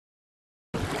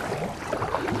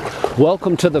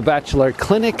Welcome to the Batchelor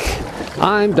Clinic.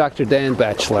 I'm Dr. Dan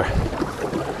Batchelor.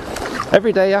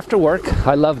 Every day after work,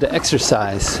 I love to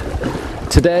exercise.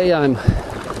 Today I'm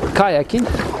kayaking.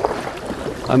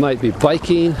 I might be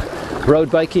biking, road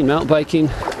biking, mountain biking,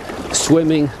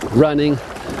 swimming, running,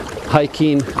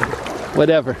 hiking,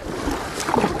 whatever.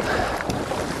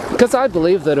 Because I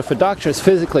believe that if a doctor is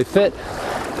physically fit,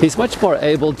 he's much more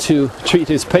able to treat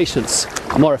his patients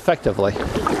more effectively.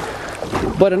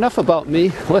 But enough about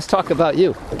me, let's talk about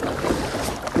you.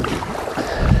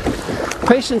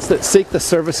 Patients that seek the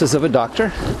services of a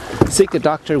doctor seek a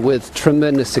doctor with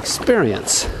tremendous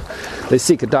experience. They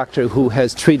seek a doctor who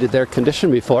has treated their condition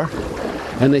before,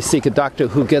 and they seek a doctor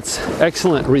who gets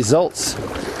excellent results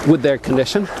with their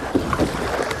condition.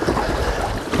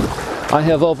 I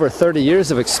have over 30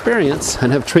 years of experience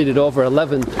and have treated over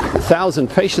 11,000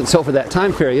 patients over that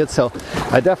time period, so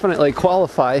I definitely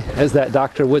qualify as that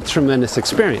doctor with tremendous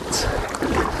experience.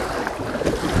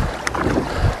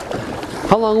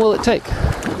 How long will it take?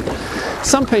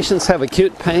 Some patients have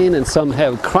acute pain and some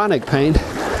have chronic pain,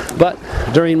 but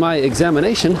during my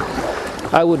examination,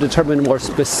 I will determine more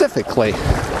specifically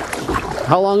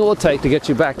how long it will take to get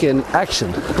you back in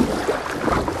action.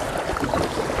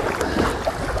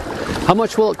 How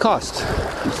much will it cost?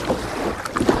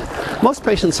 Most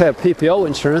patients have PPO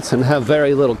insurance and have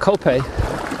very little copay,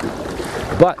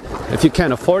 but if you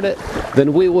can't afford it,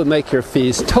 then we will make your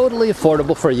fees totally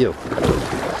affordable for you.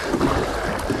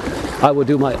 I will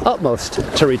do my utmost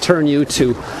to return you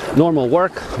to normal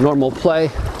work, normal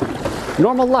play,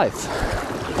 normal life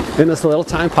in as little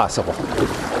time possible.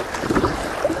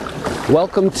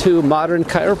 Welcome to modern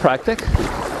chiropractic,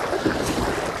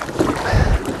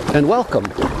 and welcome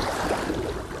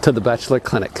to the Batchelor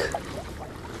Clinic.